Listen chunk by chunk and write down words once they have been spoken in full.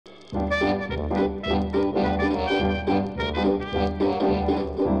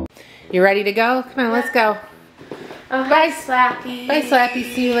You ready to go? Come on, let's go. Oh, bye, Slappy. Bye,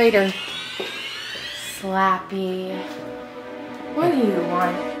 Slappy. See you later. Slappy. What do you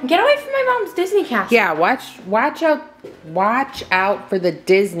want? Get away from my mom's Disney castle. Yeah, watch out for the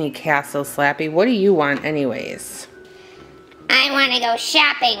Disney castle, Slappy. What do you want anyways? I want to go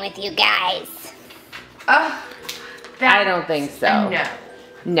shopping with you guys. Oh, I don't think so. No.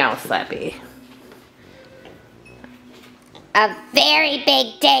 No, Slappy. A very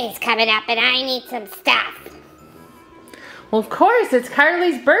big day's coming up and I need some stuff. Well, of course, it's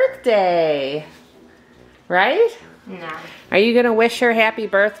Carly's birthday. Right? No. Are you going to wish her happy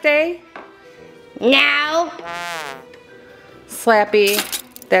birthday? No. Slappy,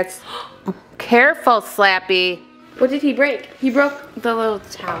 that's... Careful, Slappy. What did he break? He broke the little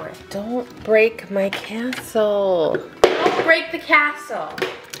tower. Don't break my castle. Don't break the castle.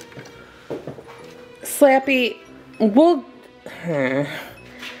 Slappy, we'll...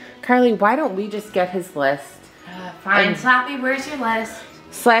 Carly, why don't we just get his list? Fine. Slappy, where's your list?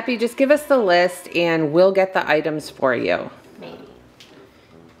 Slappy, just give us the list and we'll get the items for you. Maybe.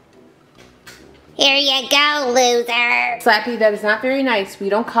 Here you go, loser. Slappy, that is not very nice. We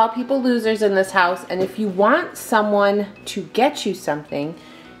don't call people losers in this house. And if you want someone to get you something,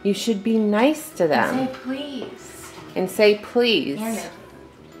 you should be nice to them. And say please. And say please.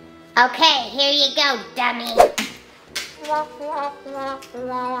 Okay, here you go, dummy.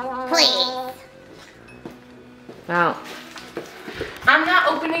 Please. Wow. I'm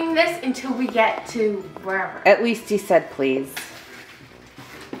not opening this until we get to wherever. At least he said please.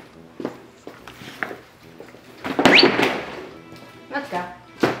 Let's go.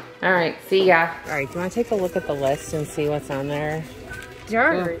 All right, see ya. All right, do you want to take a look at the list and see what's on there?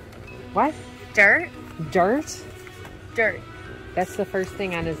 Dirt. What? Dirt? Dirt? Dirt. That's the first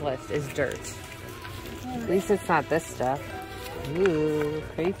thing on his list is dirt. At least it's not this stuff. Ooh,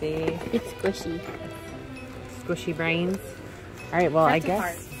 creepy. It's squishy. Squishy brains. All right, well, That's I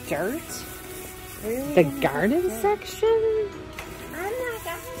guess dirt? Really? The garden section? I'm not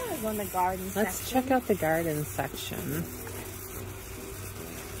gonna go in the garden section. Let's check out the garden section.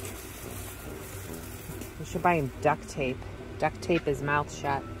 We should buy him duct tape. Duct tape his mouth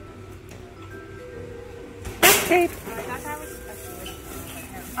shut. Duct tape! Oh, I thought that was a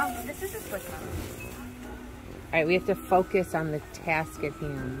Oh, this is a squishmallow. Alright, we have to focus on the task at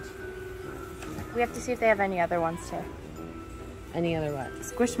hand. We have to see if they have any other ones too. Any other what?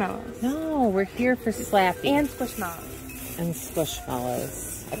 Squishmallows. No, we're here for Slappy. And squishmallows. And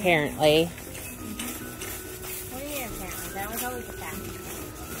squishmallows, apparently. What do you mean apparently? That was always a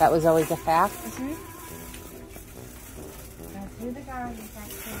fact. That was always a fact? Mm-hmm. Go through the garden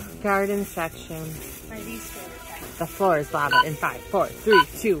section. Garden section. By these stairs. The floor is lava in 5, 4, 3,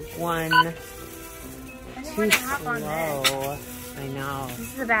 2, 1. I didn't Too want to hop on this. slow. I know.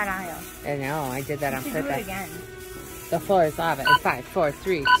 This is a bad aisle. I know. I did that on We should do it purpose. again. The floor is lava in 5, 4,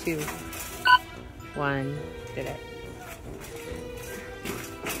 3, 2, 1. Did it?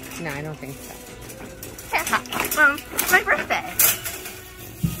 No, I don't think so. Yeah. It's my birthday.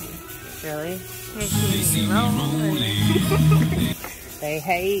 Really? They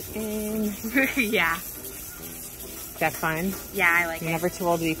hating. Yeah. Is that fun? Yeah, I like You're it. never too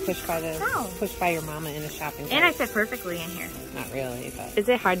old to be pushed by the No. pushed by your mama in a shopping cart. And I fit perfectly in here. Not really, but Is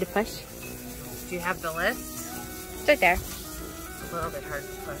it hard to push? do you have the list? It's right there. A little bit hard to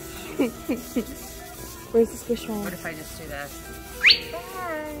push. Where's the squishmallow? What if I just do this?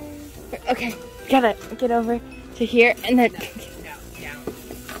 Okay, get over to here and then. No, down.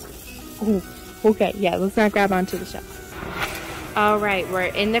 Oh, okay, yeah, let's not grab onto the shelf. All right, we're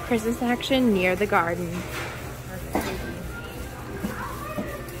in the Christmas section near the garden.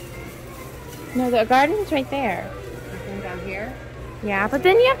 No, the garden's right there. Anything down here? Yeah, but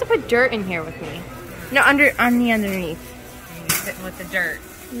then you have to put dirt in here with me. No, on the underneath. And you're sitting with the dirt.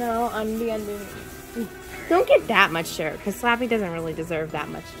 No, on the underneath. Don't get that much dirt, because Slappy doesn't really deserve that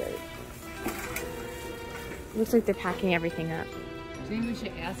much dirt. Looks like they're packing everything up. Do you think we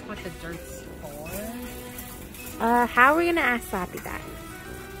should ask what the dirt's for? How are we gonna ask Slappy that?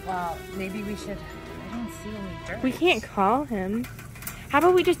 Well, maybe we should. I don't see any dirt. We can't call him. How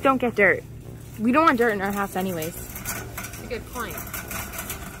about we just don't get dirt? We don't want dirt in our house anyways. That's a good point.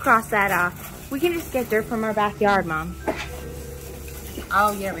 Cross that off. We can just get dirt from our backyard, Mom.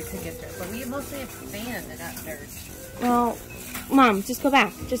 Oh yeah, we could get dirt, but we mostly have sand and not dirt. Well, Mom, just go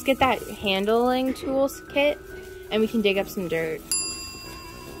back. Just get that handling tools kit, and we can dig up some dirt.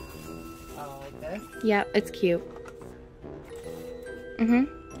 Oh, like this? Yep, it's cute.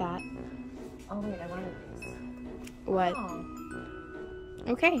 That. Oh wait, I wanted these. What? Oh.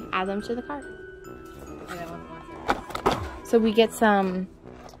 Okay, add them to the cart. I got one more. So we get some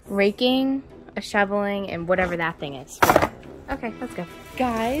raking, a shoveling, and whatever that thing is. Okay, let's go.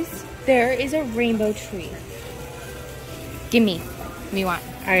 Guys, there is a rainbow tree. Gimme. What do you want?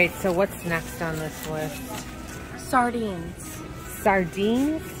 All right, so what's next on this list? Sardines.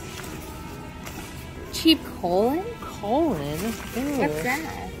 Sardines? Cheap colon? Colon? Ew. What's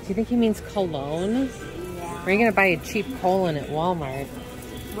that? Do you think he means cologne? Yeah. We're gonna buy a cheap colon at Walmart.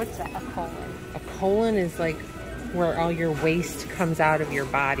 What's that? A colon? A colon is like where all your waste comes out of your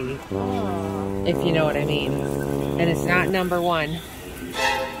body. Oh. If you know what I mean. And it's not number 1.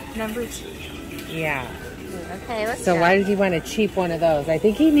 Number 2. Yeah. Okay, let's So go. why does he want a cheap one of those? I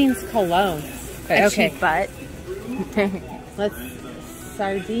think he means cologne. But A okay. cheap butt. Let's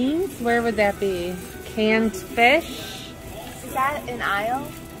sardines? Where would that be? Canned fish? Is that an aisle?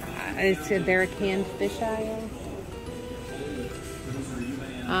 Is there a canned fish aisle?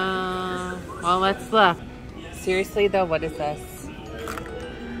 Well, let's look. Seriously though, what is this?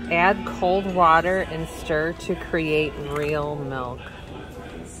 Add cold water and stir to create real milk.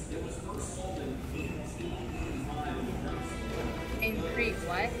 And create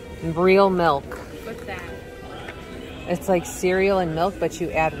what? Real milk. What's that? It's like cereal and milk, but you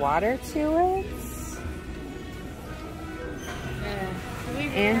add water to it.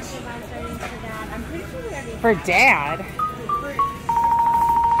 And I'm pretty sure we already for Dad.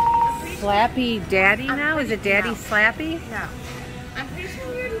 Slappy Daddy now? Is it Daddy Slappy? No. I'm pretty sure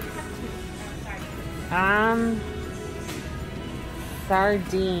we already have 2.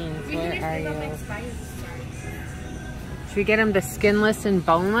 Sardines. Where are you? Should we get them the skinless and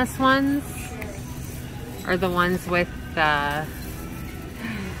boneless ones? Or the ones with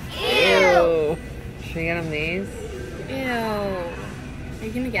Ew! Should we get them these? Ew. Are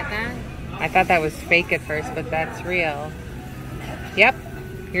you gonna get that? I thought that was fake at first, but that's real. Yep.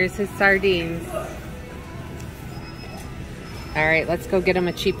 Here's his sardines. All right, let's go get him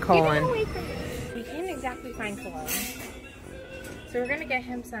a cheap colon. We can't exactly find cologne. So we're gonna get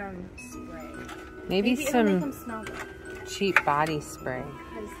him some spray. Maybe it'll some make him smell good. cheap body spray.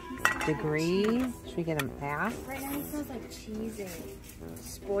 Because he's Degree. Should we get him Axe? right now he smells like cheese and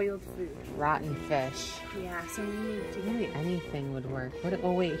spoiled food. Rotten fish. Yeah, so we need to Really anything would work. What?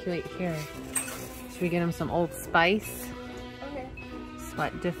 Oh wait, here. Should we get him some Old Spice? Okay.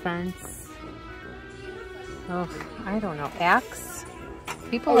 Sweat defense. Oh, I don't know. Axe?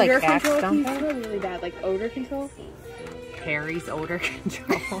 People like Axe, don't they? Really bad, like odor control. Harry's odor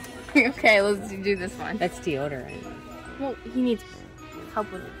control. Okay, let's do this one. That's deodorant. Well, he needs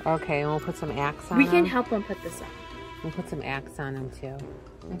help with it. Okay, and we'll put some Axe on We him. can help him put this on. We'll put some Axe on him too.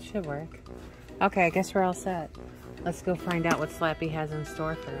 That should work. Okay, I guess we're all set. Let's go find out what Slappy has in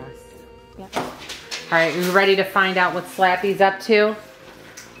store for us. Yeah. All right, you ready to find out what Slappy's up to?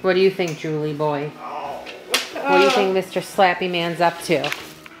 What do you think, Julie boy? What do you think Mr. Slappy Man's up to?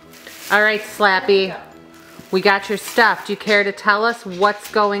 All right, Slappy. We got your stuff. Do you care to tell us what's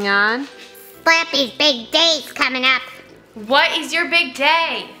going on? Slappy's big day's coming up. What is your big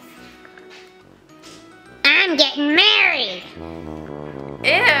day? I'm getting married.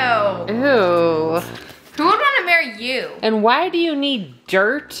 Ew. Ew. Who would want to marry you? And why do you need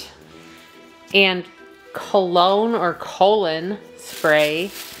dirt and cologne or colon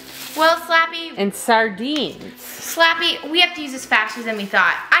spray Well, Slappy, and sardines? Slappy, we have to use this faster than we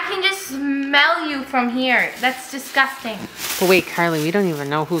thought. I can just smell you from here. That's disgusting. But wait, Carly, we don't even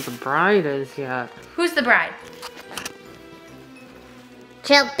know who the bride is yet. Who's the bride?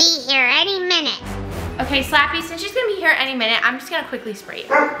 She'll be here any minute. Okay, Slappy, since she's gonna be here any minute, I'm just gonna quickly spray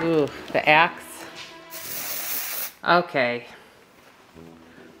you. Ooh, the Axe. Okay.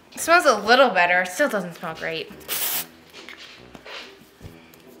 It smells a little better. It still doesn't smell great.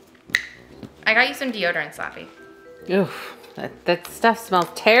 I got you some deodorant, Slappy. Oof, that stuff smells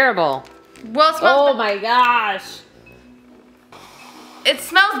terrible. Well, it smells. Oh my gosh. It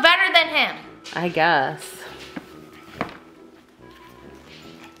smells better than him. I guess.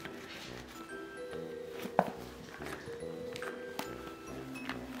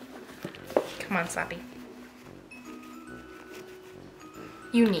 Come on, Slappy.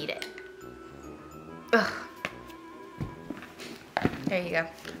 You need it. Ugh. There you go.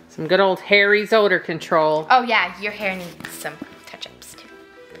 Some good old Harry's odor control. Oh yeah, your hair needs some touch-ups too.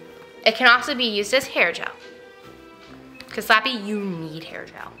 It can also be used as hair gel. Because Slappy, you need hair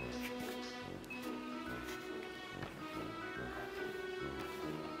gel.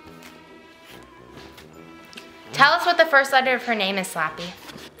 Tell us what the first letter of her name is, Slappy.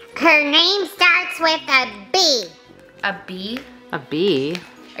 Her name starts with a B. A B? A bee?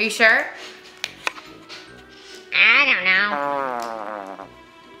 Are you sure? I don't know.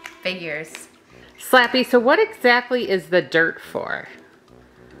 Figures. Slappy, so what exactly is the dirt for?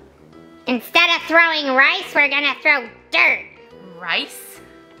 Instead of throwing rice, we're gonna throw dirt. Rice?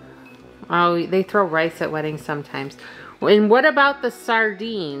 Oh, they throw rice at weddings sometimes. And what about the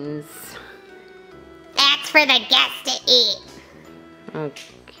sardines? That's for the guests to eat.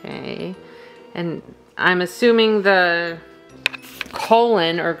 Okay. And I'm assuming the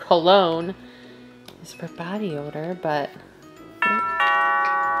colon or cologne is for body odor, but...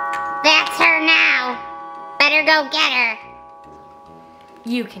 That's her now. Better go get her.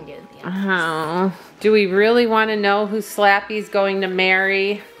 You can do the other. Oh, do we really want to know who Slappy's going to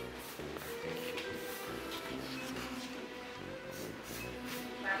marry?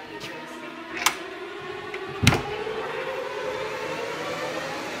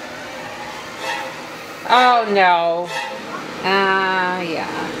 Oh no. Yeah.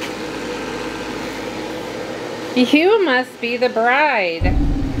 You must be the bride.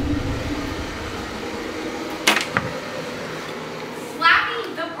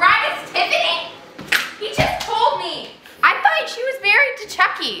 Slappy, the bride is Tiffany? He just told me. I thought she was married to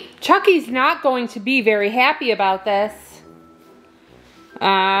Chucky. Chucky's not going to be very happy about this.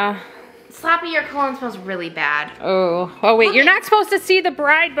 Slappy, your cologne smells really bad. Oh wait, you're not supposed to see the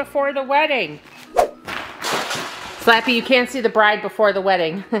bride before the wedding. Slappy, you can't see the bride before the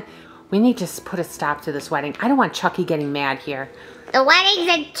wedding. We need to put a stop to this wedding. I don't want Chucky getting mad here. The wedding's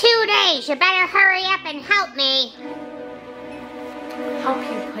in 2 days. You better hurry up and help me. Help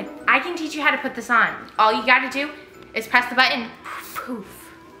you put, I can teach you how to put this on. All you gotta do is press the button, poof.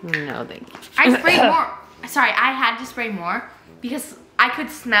 No, thank you. I sprayed more. Sorry, I had to spray more because I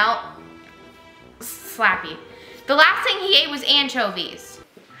could smell Slappy. The last thing he ate was anchovies.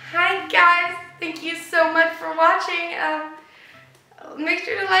 Hi guys, thank you so much for watching. Make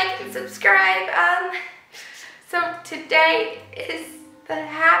sure to like and subscribe. So today is the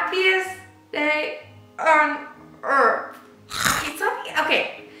happiest day on earth.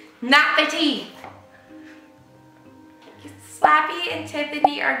 Okay, not the teeth. Slappy and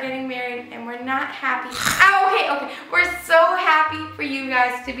Tiffany are getting married and we're not happy. Oh, okay. We're so happy for you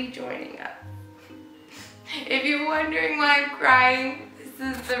guys to be joining us. If you're wondering why I'm crying, this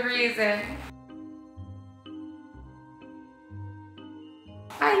is the reason.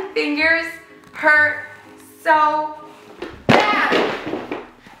 My fingers hurt so bad.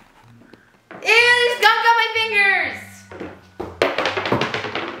 Ew, there's gunk on my fingers.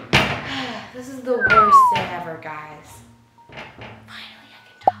 This is the worst day ever, guys. Finally, I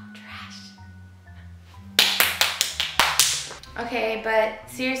can talk trash. Okay, but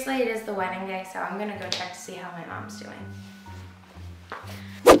seriously, it is the wedding day, so I'm gonna go check to see how my mom's doing.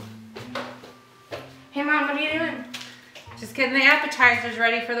 Hey, Mom, what are you doing? Just getting the appetizers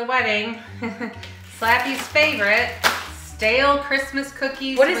ready for the wedding. Slappy's favorite, stale Christmas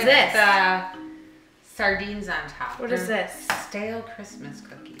cookies. What is with this? Sardines on top. What is this? Stale Christmas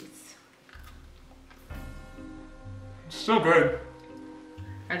cookies. So good.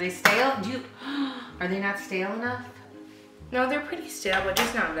 Are they stale? Are they not stale enough? No, they're pretty stale, but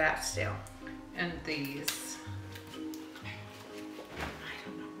just not that stale. And these. I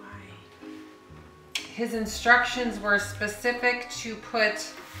don't know why. His instructions were specific to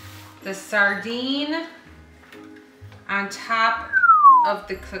put the sardine on top of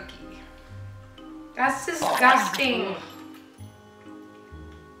the cookie. That's disgusting.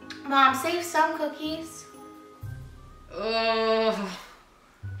 Mom, save some cookies. Ugh.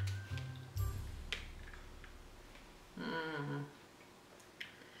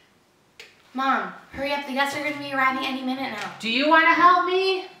 Mom, hurry up. The guests are going to be arriving any minute now. Do you want to help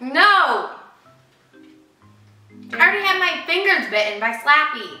me? No! I already had my fingers bitten by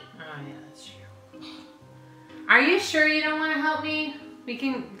Slappy. Oh yeah, that's true. Are you sure you don't want to help me? We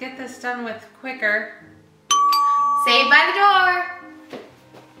can get this done with quicker. Saved by the door.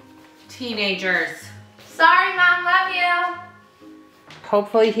 Teenagers. Sorry, Mom. Love you.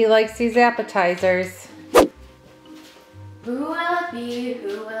 Hopefully he likes these appetizers. Who will it be?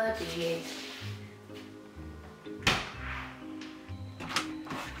 Who will it be?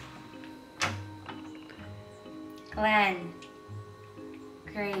 Glenn.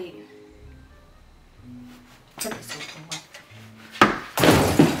 Great. Put this over with.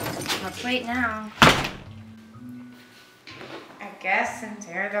 Let's wait now. I guess since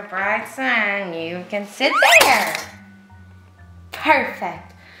you're the bride's son, you can sit there.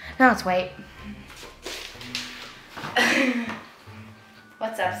 Perfect. Now let's wait.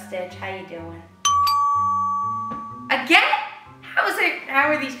 What's up, Stitch? How you doing? Again? How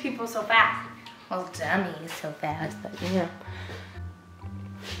are these people so fast? Well, Dummy is so fast, but you know.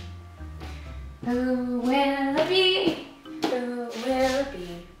 Who will it be? Who will it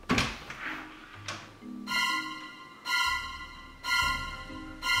be?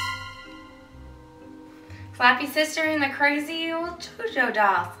 Slappy's sister and the crazy old JoJo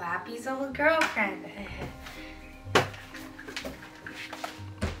doll. Slappy's old girlfriend.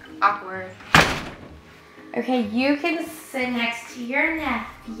 Awkward. Okay, you can sit next to your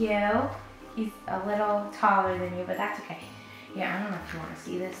nephew. He's a little taller than you, but that's okay. Yeah, I don't know if you want to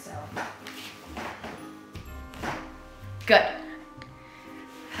see this, so. Good.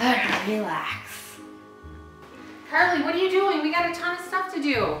 Alright, relax. Carly, what are you doing? We got a ton of stuff to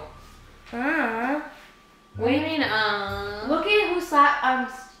do. What do you mean, Look at who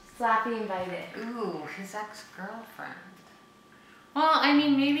Slappy invited. Ooh, his ex-girlfriend. Well, I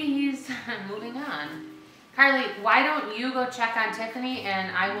mean, maybe he's moving on. Carly, why don't you go check on Tiffany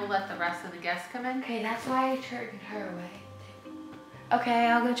and I will let the rest of the guests come in? Okay, that's why I turned her away. Okay,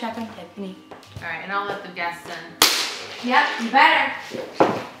 I'll go check on Tiffany. All right, and I'll let the guests in. Yep, you better.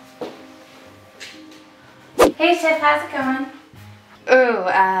 Hey Tiff, how's it going? Ooh,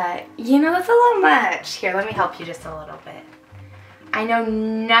 you know, that's a little much. Here, let me help you just a little bit. I know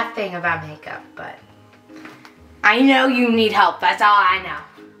nothing about makeup, but I know you need help. That's all I know.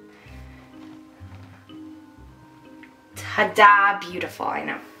 Ta-da, beautiful, I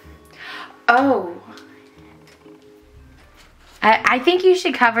know. Oh. I think you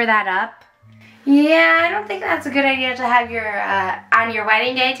should cover that up. Yeah, I don't think that's a good idea to have your, on your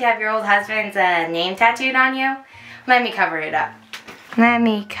wedding day, to have your old husband's name tattooed on you. Let me cover it up. Let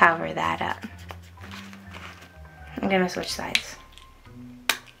me cover that up. I'm gonna switch sides.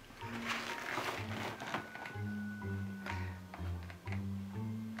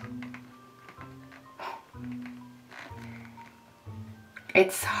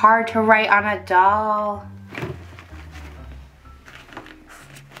 It's hard to write on a doll.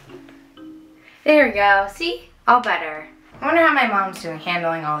 There we go. See? All better. I wonder how my mom's doing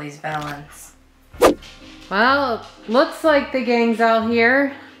handling all these villains. Well, looks like the gang's all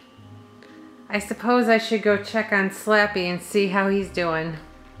here. I suppose I should go check on Slappy and see how he's doing.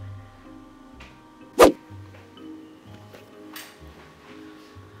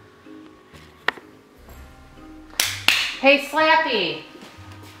 Hey, Slappy.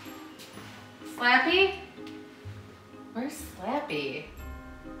 Slappy? Where's Slappy?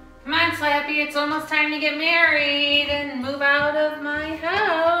 Come on, Slappy, it's almost time to get married and move out of my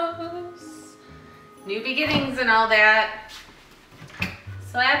house. New beginnings and all that.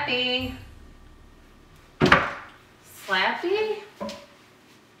 Slappy. Slappy?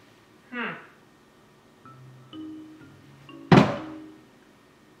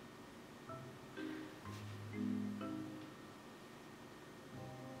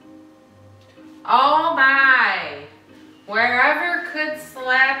 Oh my! Wherever could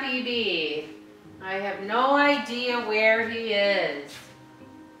Slappy be? I have no idea where he is.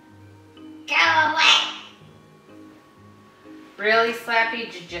 Go away. Really, Slappy?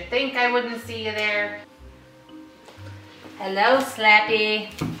 Did you think I wouldn't see you there? Hello,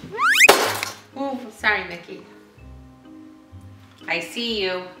 Slappy. Oh, sorry, Mickey. I see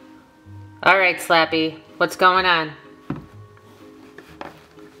you. All right, Slappy. What's going on?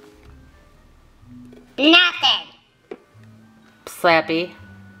 Nothing. Slappy.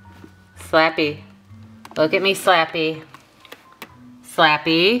 Slappy. Look at me, Slappy.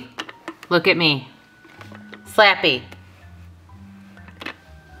 Slappy. Look at me. Slappy.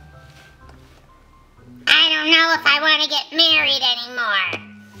 I don't know if I want to get married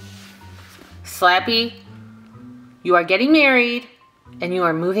anymore. Slappy, you are getting married and you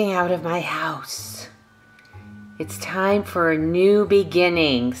are moving out of my house. It's time for a new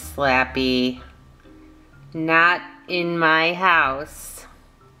beginning, Slappy. Not in my house.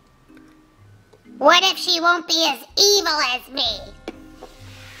 What if she won't be as evil as me?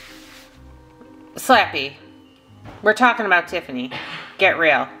 Slappy, we're talking about Tiffany. Get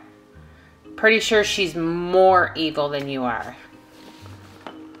real. Pretty sure she's more evil than you are.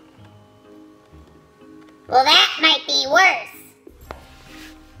 Well, that might be worse.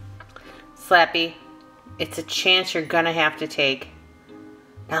 Slappy, it's a chance you're gonna have to take.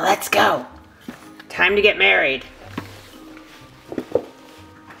 Now let's go. Time to get married.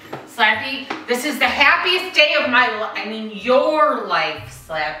 Slappy, this is the happiest day of my life. I mean, your life,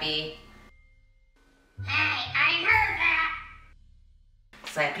 Slappy. Hey, I heard that.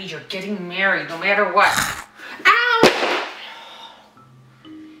 Slappy, you're getting married no matter what. Ow!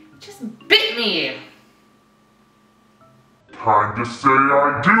 Just bit me. Time to say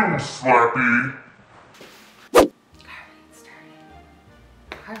I do, Slappy. Carly, it's starting.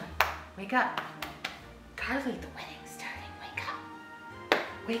 Carly, wake up. Carly, the wedding's starting. Wake up.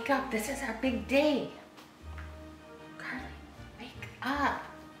 Wake up. This is our big day. Carly, wake up.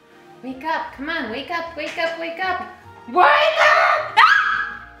 Wake up. Come on, wake up, wake up, wake up. Wake up!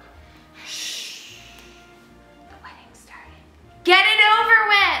 Ah! Shh.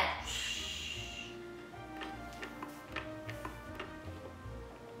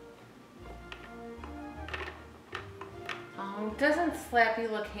 doesn't Slappy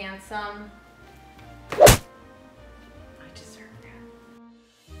look handsome? I deserve that.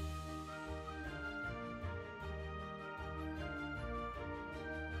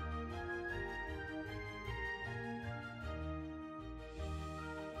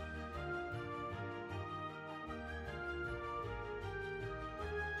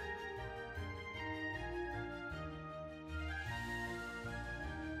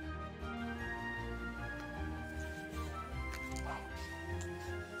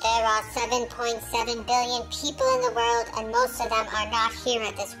 There are 7.7 billion people in the world, and most of them are not here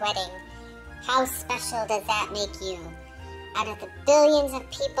at this wedding. How special does that make you? Out of the billions of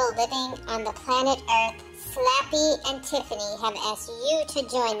people living on the planet Earth, Slappy and Tiffany have asked you to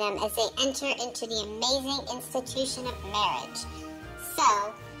join them as they enter into the amazing institution of marriage.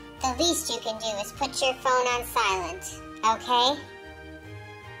 So, the least you can do is put your phone on silent, okay?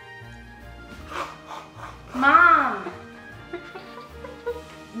 Mom!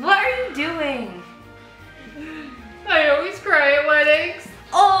 What are you doing? I always cry at weddings.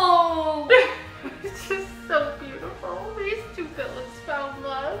 Oh! It's just so beautiful. These two villains found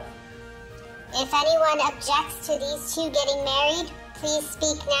love. If anyone objects to these two getting married, please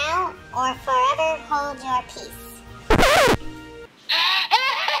speak now or forever hold your peace.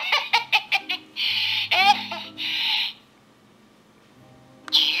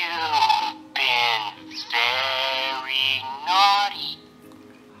 You've been very naughty.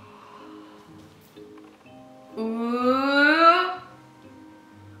 Ooh.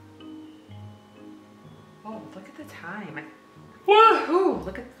 Oh, look at the time. Woohoo!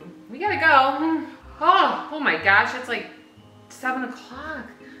 Look at, we gotta go. Oh my gosh, it's like 7 o'clock.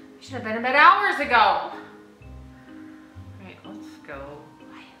 We should have been in bed hours ago. All right, let's go.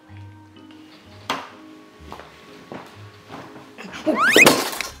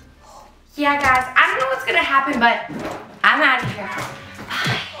 Yeah, guys, I don't know what's gonna happen, but I'm out of here.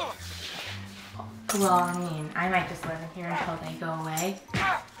 Bye. Well, I mean, I might just live in here until they go away,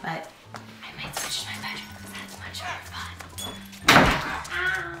 but I might switch to my bedroom because that's much more fun.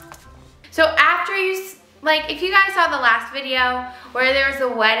 So after if you guys saw the last video where there was a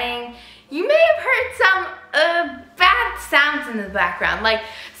wedding, you may have heard some bad sounds in the background, like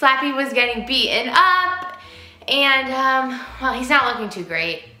Slappy was getting beaten up, and well, he's not looking too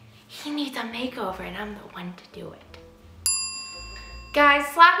great. He needs a makeover, and I'm the one to do it. Guys,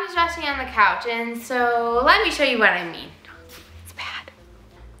 Slappy's resting on the couch, and so let me show you what I mean. It's bad.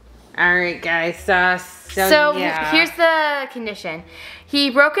 All right, guys. So yeah. here's the condition. He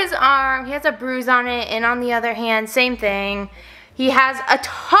broke his arm. He has a bruise on it, and on the other hand, same thing. He has a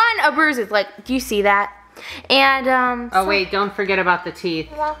ton of bruises. Like, do you see that? And Oh wait, don't forget about the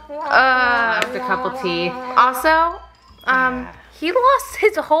teeth. Lost a couple teeth. Also, he lost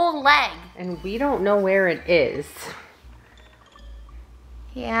his whole leg. And we don't know where it is.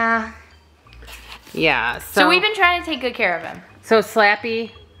 Yeah. Yeah. So we've been trying to take good care of him. So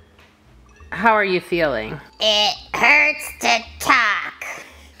Slappy, how are you feeling? It hurts to talk.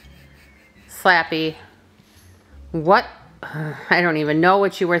 Slappy, what? I don't even know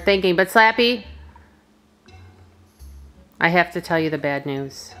what you were thinking, but Slappy, I have to tell you the bad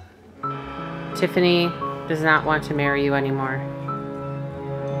news. Tiffany does not want to marry you anymore.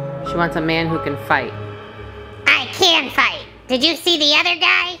 She wants a man who can fight. I can fight. Did you see the other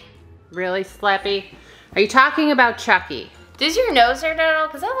guy? Really, Slappy? Are you talking about Chucky? Does your nose hurt at all?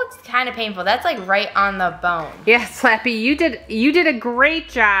 Because that looks kind of painful. That's like right on the bone. Yeah, Slappy, you did a great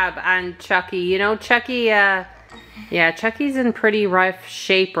job on Chucky. You know, Chucky, yeah, Chucky's in pretty rough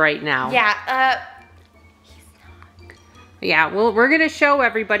shape right now. Yeah, Yeah, well, we're gonna show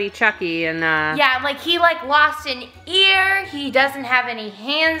everybody Chucky and yeah, like he lost an ear. He doesn't have any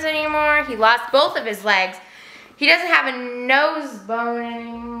hands anymore. He lost both of his legs. He doesn't have a nose bone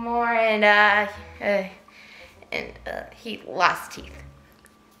anymore, and he lost teeth.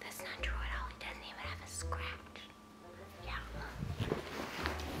 That's not true at all. He doesn't even have a scratch.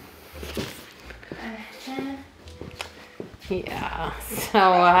 Yeah. yeah. So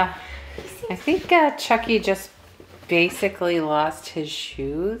I think Chucky just basically lost his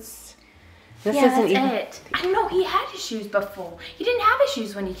shoes. This Yeah, isn't that's even it. I don't know. He had his shoes before. He didn't have his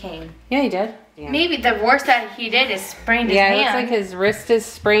shoes when he came. Yeah, he did. Yeah. Maybe the worst that he did is sprained his Yeah, hand. it looks like his wrist is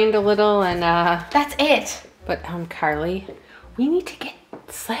sprained a little, and That's it. but Carly, we need to get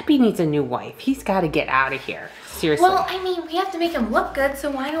Slappy needs a new wife. He's got to get out of here. Seriously. Well, I mean, we have to make him look good,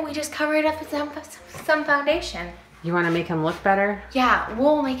 so why don't we just cover it up with some foundation? You want to make him look better? Yeah,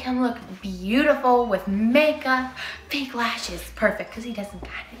 we'll make him look beautiful with makeup, fake lashes, perfect, because he doesn't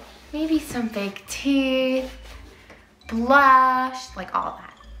got it. Maybe some fake teeth, blush, like all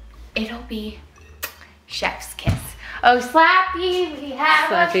that. It'll be chef's kiss. Oh, Slappy, we have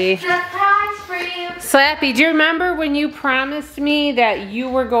Slappy. a surprise for you. Slappy, do you remember when you promised me that you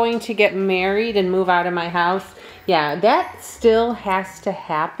were going to get married and move out of my house? Yeah, that still has to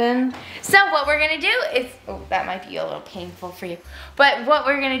happen. So what we're gonna do is, oh, that might be a little painful for you. But what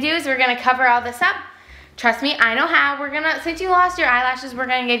we're gonna do is we're gonna cover all this up. Trust me, I know how. We're gonna, since you lost your eyelashes, we're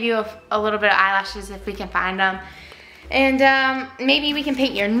gonna give you a little bit of eyelashes if we can find them. And maybe we can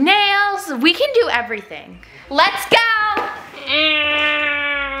paint your nails. We can do everything. Let's go!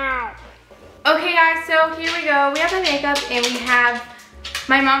 Okay guys, so here we go. We have the makeup and we have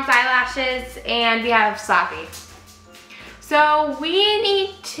my mom's eyelashes and we have Slappy. So we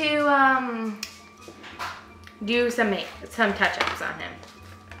need to do some touch-ups on him.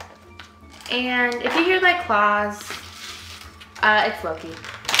 And if you hear like claws, it's Loki.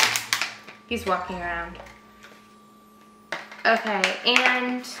 He's walking around. Okay,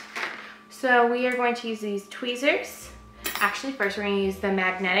 and so we are going to use these tweezers. Actually, first we're going to use the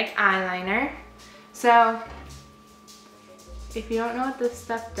magnetic eyeliner. So, if you don't know what this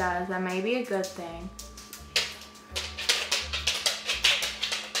stuff does, that may be a good thing.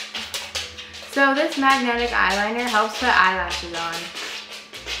 So this magnetic eyeliner helps put eyelashes on.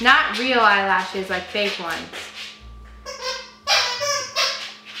 Not real eyelashes, like fake ones.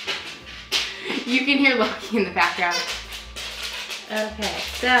 You can hear Loki in the background. Okay,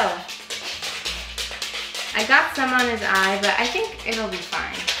 so I got some on his eye, but I think it'll be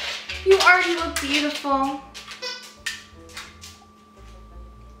fine. You already look beautiful.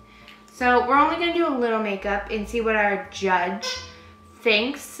 So we're only gonna do a little makeup and see what our judge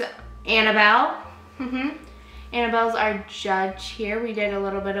thinks. Annabelle. Annabelle's our judge here. We did a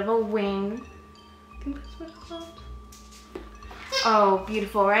little bit of a wing. I think that's what it's called. Oh,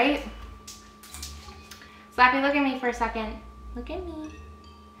 beautiful, right? Slappy, look at me for a second. Look at me.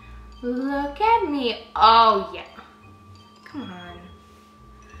 Look at me. Oh, yeah. Come on.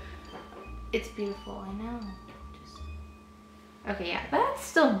 It's beautiful, I know. Okay, yeah, that's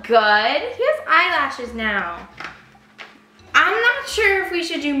still good. He has eyelashes now. I'm not sure if we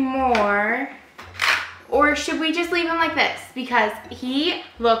should do more or should we just leave him like this because he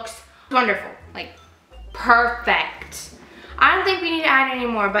looks wonderful, like perfect. I don't think we need to add any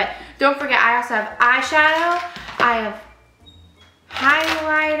more, but don't forget I also have eyeshadow. I have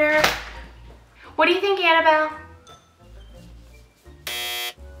highlighter. What do you think, Annabelle?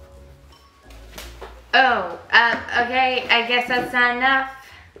 Oh, okay, I guess that's not enough.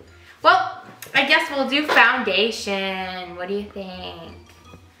 Well, I guess we'll do foundation. What do you think?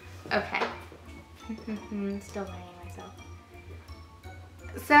 Okay. Still learning myself.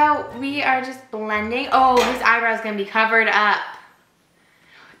 So we are just blending. Oh, his eyebrow's gonna be covered up.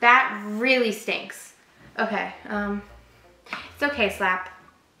 That really stinks. Okay, it's okay, Slap.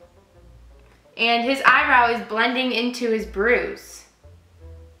 And his eyebrow is blending into his bruise.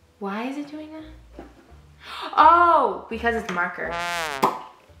 Why is it doing that? Oh, because it's marker.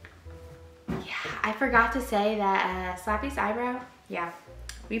 Yeah, I forgot to say that Slappy's eyebrow, yeah,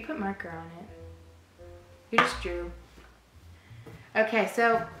 we put marker on it. You just drew. Okay,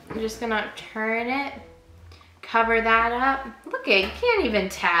 so I'm just gonna turn it, cover that up. Look at, you can't even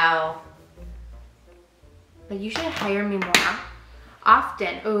tell. But you should hire me more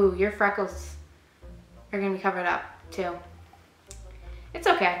often. Ooh, your freckles are gonna be covered up too. It's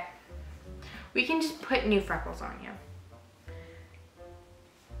okay. We can just put new freckles on you.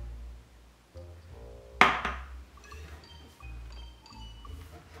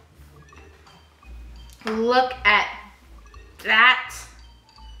 Look at that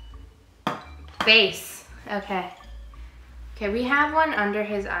face. Okay. Okay, we have one under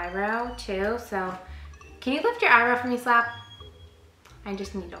his eyebrow too, so can you lift your eyebrow for me, Slap? I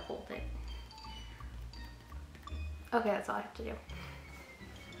just need to hold it. Okay, that's all I have to do.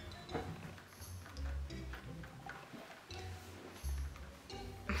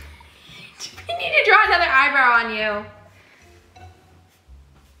 We need to draw another eyebrow on you.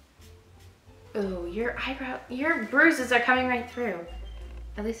 Ooh, your eyebrow, your bruises are coming right through.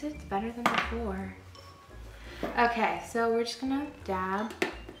 At least it's better than before. Okay, so we're just gonna dab.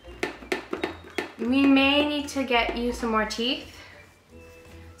 We may need to get you some more teeth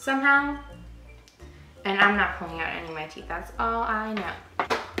somehow. And I'm not pulling out any of my teeth, that's all I know.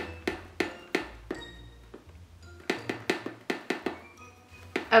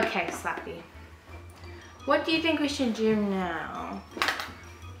 Okay, Slappy. What do you think we should do now?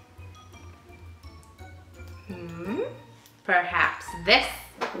 Perhaps this.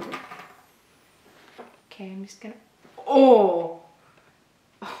 Okay, I'm just gonna, oh.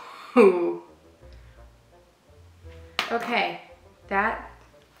 Okay, that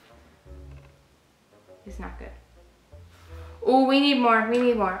is not good. Oh, we need more. We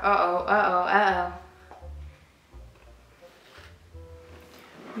need more. Uh-oh, uh-oh, uh-oh.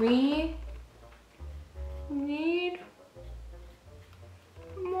 We need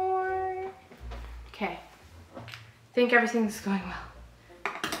more. Okay. I think everything's going well.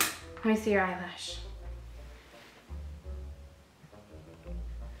 Let me see your eyelash.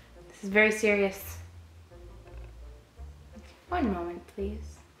 This is very serious. One moment,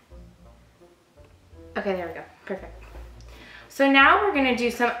 please. Okay, there we go. Perfect. So now we're gonna do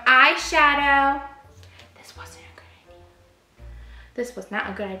some eyeshadow. This wasn't a good idea. This was not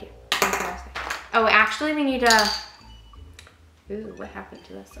a good idea. Oh, actually we need to, ooh, what happened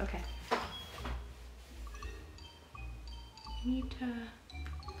to this? Okay. We need to,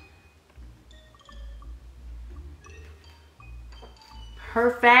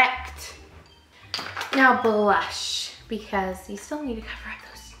 perfect. Now blush, because you still need to cover up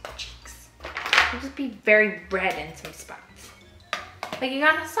those cheeks. You'll just be very red in some spots. Like you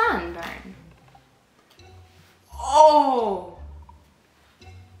got a sunburn. Oh!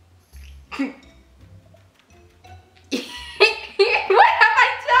 What have I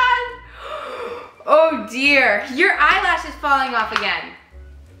done? Oh dear, your eyelash is falling off again.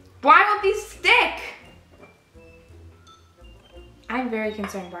 Why won't these stick? I'm very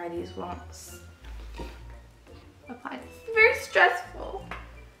concerned why these won't apply. This is very stressful.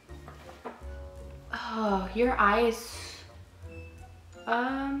 Oh, your eyes,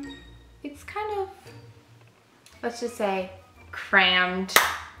 it's kind of, let's just say, crammed.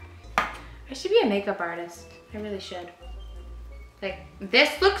 I should be a makeup artist. I really should. Like,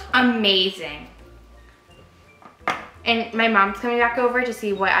 this looks amazing. And my mom's coming back over to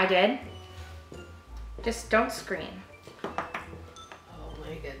see what I did. Just don't scream. Oh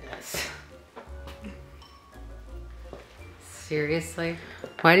my goodness. Seriously?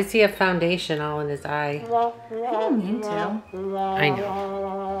 Why does he have foundation all in his eye? I didn't mean to. I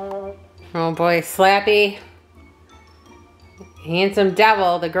know. Oh boy, Slappy. Handsome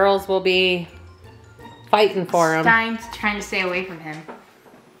devil. The girls will be fighting for him. Stein's trying to stay away from him.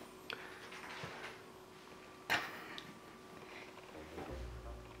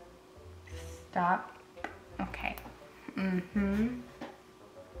 Stop. Okay. Mm-hmm.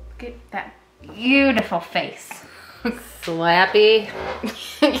 Look at that beautiful face. Slappy.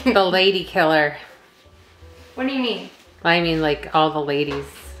 The lady killer. What do you mean? I mean, like, all the ladies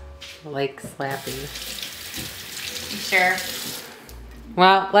like Slappy. You sure?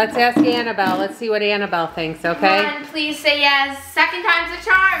 Well, let's ask Annabelle. Let's see what Annabelle thinks, okay? Come on, please say yes. Second time's a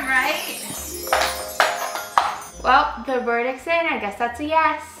charm, right? Well, the verdict's in. I guess that's a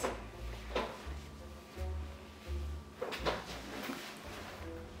yes.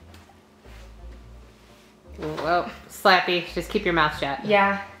 Well, Slappy, just keep your mouth shut.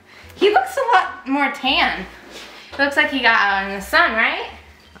 Yeah. He looks a lot more tan. It looks like he got out in the sun, right?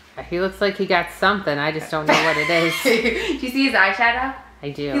 He looks like he got something. I just don't know what it is. Do you see his eyeshadow? I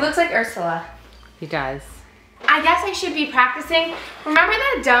do. He looks like Ursula. He does. I guess I should be practicing. Remember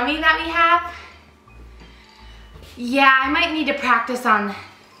that dummy that we have? Yeah, I might need to practice on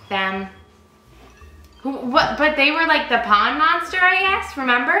them. What? But they were like the pond monster, I guess,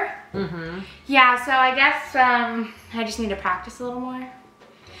 remember? Mm-hmm. Yeah, so I guess I just need to practice a little more.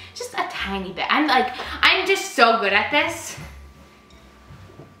 Just a tiny bit. I'm just so good at this.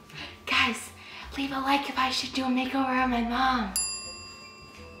 Guys, leave a like if I should do a makeover of my mom.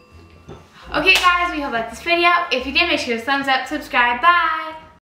 Okay guys, we hope you liked this video. If you did, make sure to thumbs up, subscribe, bye.